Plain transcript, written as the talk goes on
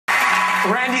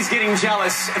Randy's getting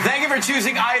jealous. Thank you for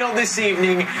choosing Idol this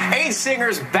evening. 8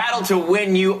 singers battle to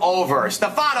win you over.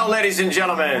 Stefano, ladies and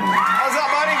gentlemen. How's up,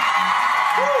 buddy?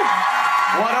 Woo.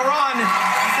 What a run.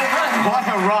 What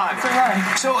a run. It's a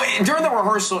run. So during the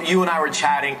rehearsal, you and I were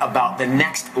chatting about the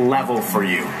next level for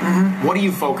you. What are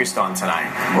you focused on tonight?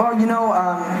 Well, you know,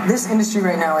 this industry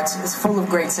right now, it's full of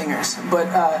great singers. But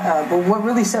what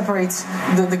really separates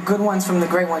the good ones from the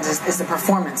great ones is the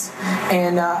performance.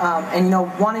 And you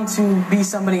know, wanting to be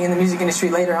somebody in the music industry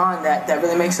later on that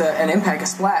really makes an impact, a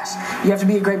splash, you have to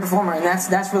be a great performer. And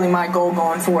that's really my goal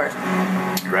going forward.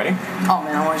 You ready? Oh,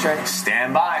 man, I'm always ready.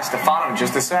 Stand by. Stefano,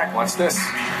 just a sec. Watch this.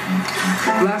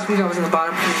 Last week I was in the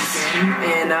bottom of the game,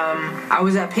 and I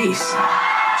was at peace.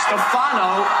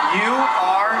 Stefano, you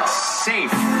are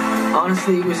safe.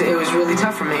 Honestly, it was really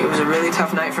tough for me. It was a really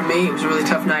tough night for me. It was a really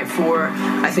tough night for,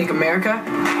 I think, America.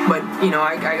 But, you know,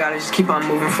 I gotta just keep on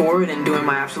moving forward and doing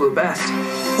my absolute best.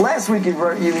 Last week you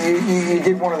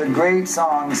did one of the great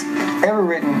songs ever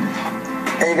written,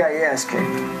 and you got your ass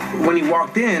kicked. When he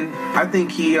walked in, I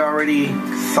think he already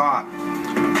thought,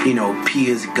 you know, P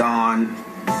is gone.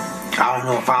 I don't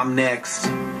know if I'm next.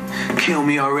 Kill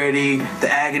me already. The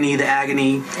agony, the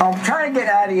agony. I'm trying to get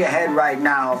out of your head right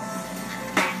now.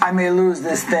 I may lose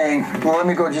this thing. Well, let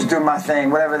me go just do my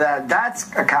thing. Whatever that's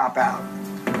a cop-out.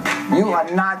 You are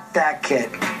not that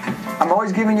kid. I'm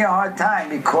always giving you a hard time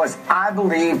because I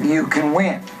believe you can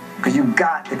win. Because you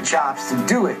got the chops to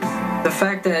do it. The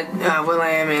fact that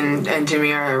will.i.am and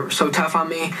Jimmy are so tough on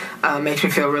me makes me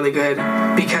feel really good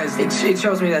because it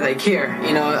shows me that they care.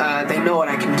 You know, they know what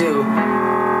I can do.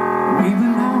 We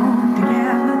belong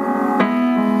together,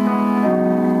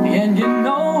 and you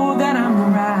know that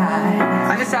I'm right.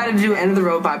 I decided to do End of the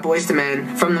Road by Boyz II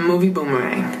Men from the movie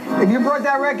Boomerang. If you brought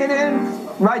that record in,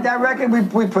 write that record,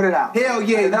 we put it out. Hell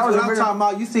yeah, that's what I'm talking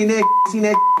about. You seen that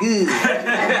good.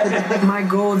 My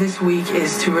goal this week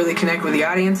is to really connect with the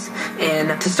audience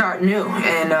and to start new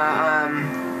and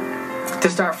to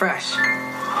start fresh.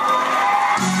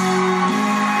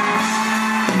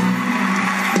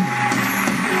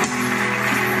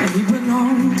 We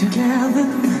belong together,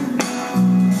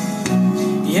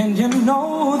 and you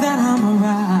know that I'm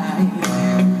right.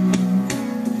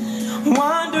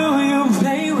 Why do you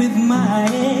play with my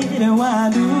head? Why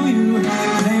do you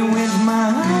play with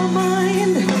my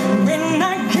mind? When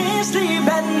I can't sleep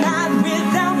at night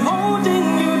without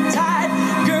holding you tight.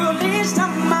 Girl, each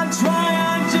time I try,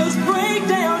 I just break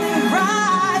down and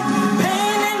cry.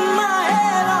 Pain in my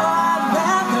head, oh, I'd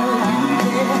rather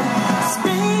you there.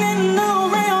 Spinning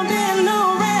around and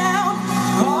around,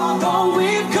 although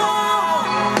we've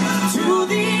come to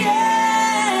the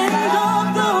end of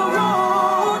the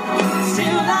road.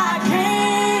 Still I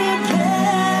can't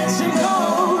let you go.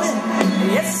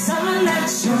 It's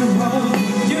unnatural.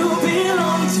 You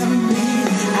belong to me,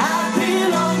 I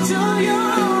belong to you.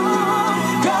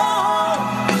 Go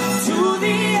to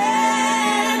the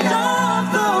end of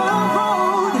the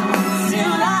road.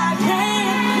 Still I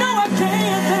can't, no I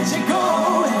can't let you go.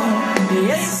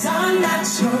 It's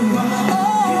unnatural.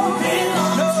 You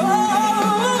belong to me,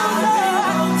 I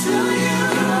belong to you.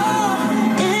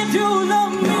 If you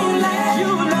love me like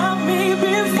you loved me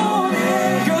before,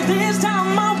 girl, this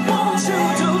time I want you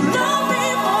to love me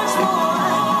much more.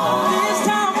 This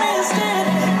time instead,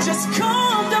 just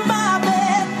come to my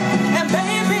bed, and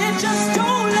baby, just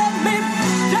don't let me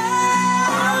down.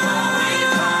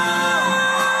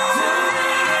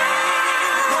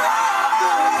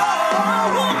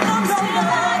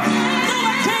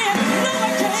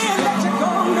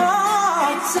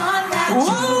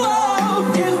 Whoa,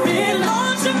 you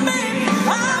belong to me,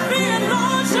 I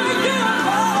belong to you.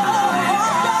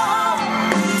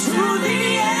 To the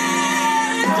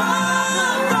end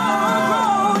of the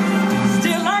road.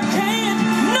 Still I can't,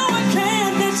 no I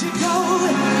can't let you go.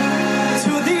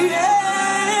 To the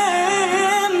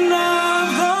end of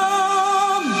the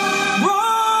road.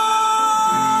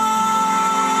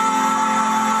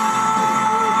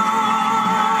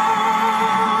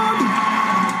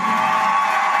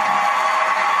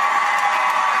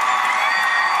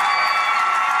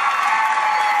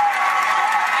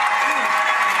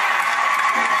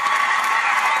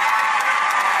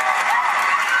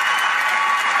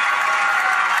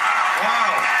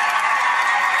 Wow.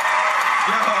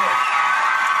 Yo.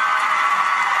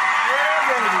 Yeah,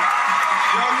 baby.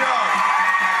 Yo.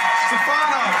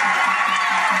 Stefano.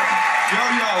 Yo,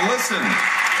 listen.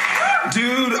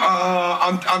 Dude,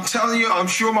 I'm telling you, I'm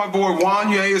sure my boy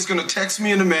Wanye is going to text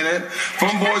me in a minute from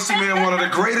Boyz II Men, one of the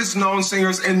greatest known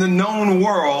singers in the known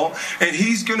world, and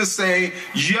he's going to say,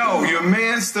 yo, your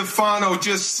man Stefano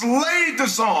just slayed the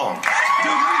song. Dude,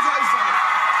 let me tell you something.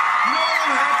 You know what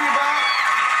I'm happy about?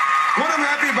 I'm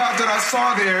happy about that I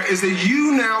saw there is that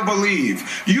you now believe.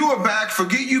 You are back.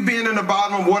 Forget you being in the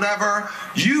bottom of whatever.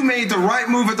 You made the right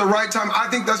move at the right time. I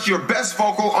think that's your best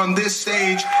vocal on this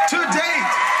stage to date.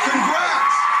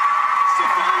 Congrats.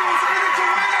 Stefano's in it to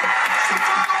win it.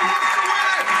 Stefano wants to win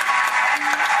it.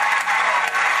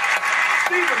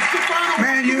 Steven, Stefano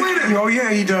wants to win it. Oh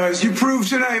yeah, he does. You proved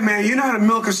tonight, man. You know how to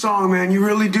milk a song, man. You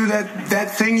really do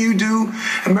that thing you do.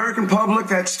 American public,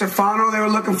 that Stefano they were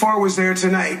looking for was there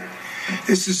tonight.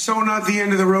 This is so not the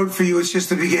end of the road for you. It's just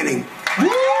the beginning.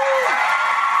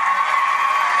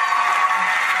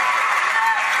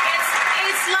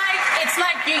 It's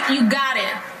like you got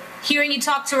it. Hearing you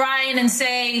talk to Ryan and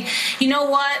say, you know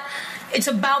what? It's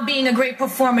about being a great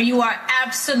performer. You are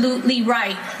absolutely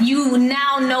right. You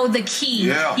now know the key.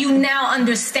 Yeah. You now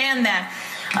understand that.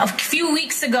 A few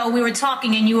weeks ago, we were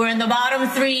talking, and you were in the bottom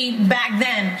 3 back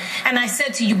then. And I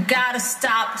said to you, you gotta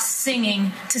stop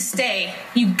singing to stay.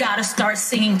 You gotta start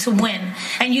singing to win.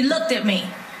 And you looked at me,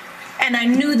 and I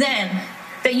knew then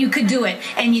that you could do it,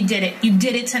 and you did it. You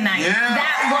did it tonight. Yeah.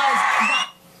 That was...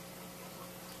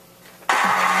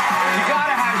 You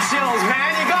gotta have chills,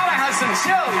 man. You gotta have some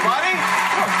chills, buddy.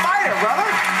 You're a fighter, brother.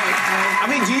 I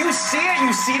mean, do you see it?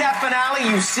 You see that finale?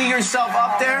 You see yourself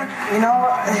up there? You know,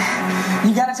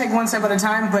 you gotta take one step at a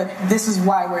time, but this is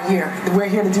why we're here. We're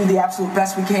here to do the absolute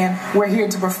best we can. We're here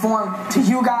to perform to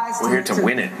you guys. We're here to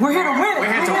win it. We're here to win it.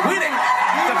 We're here to win it.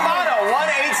 Stefano,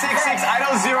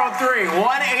 1-866-IDOL-03.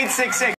 1-866.